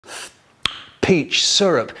peach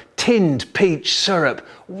syrup, tinned peach syrup.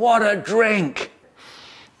 What a drink!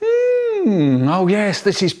 Oh yes,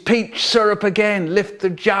 this is peach syrup again. Lift the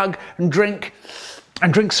jug and drink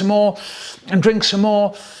some more, and drink some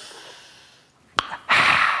more.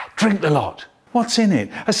 Drink the lot. What's in it?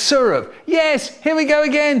 A syrup. Yes, here we go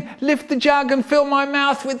again. Lift the jug and fill my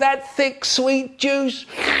mouth with that thick, sweet juice.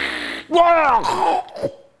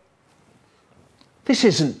 This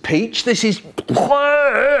isn't peach, this is...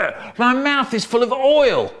 My mouth is full of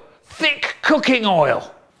oil, thick cooking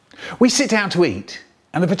oil. We sit down to eat,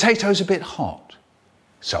 and the potato's a bit hot.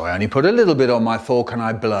 So I only put a little bit on my fork and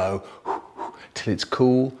I blow till it's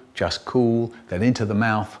cool, just cool, then into the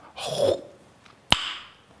mouth.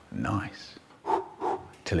 Nice.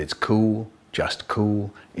 Till it's cool, just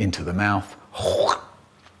cool, into the mouth.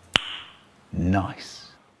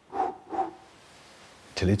 Nice.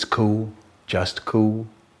 Till it's cool, just cool,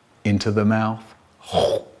 into the mouth.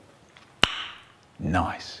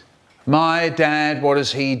 Nice. My dad, what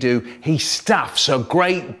does he do? He stuffs a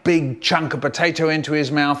great big chunk of potato into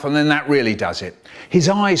his mouth, and then that really does it. His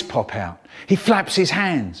eyes pop out. He flaps his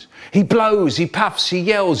hands. He blows, he puffs, he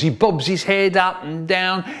yells, he bobs his head up and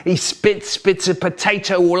down. He spits a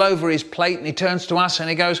potato all over his plate, and he turns to us and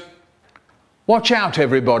he goes, "Watch out,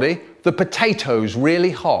 everybody, the potato's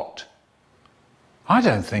really hot." I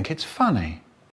don't think it's funny.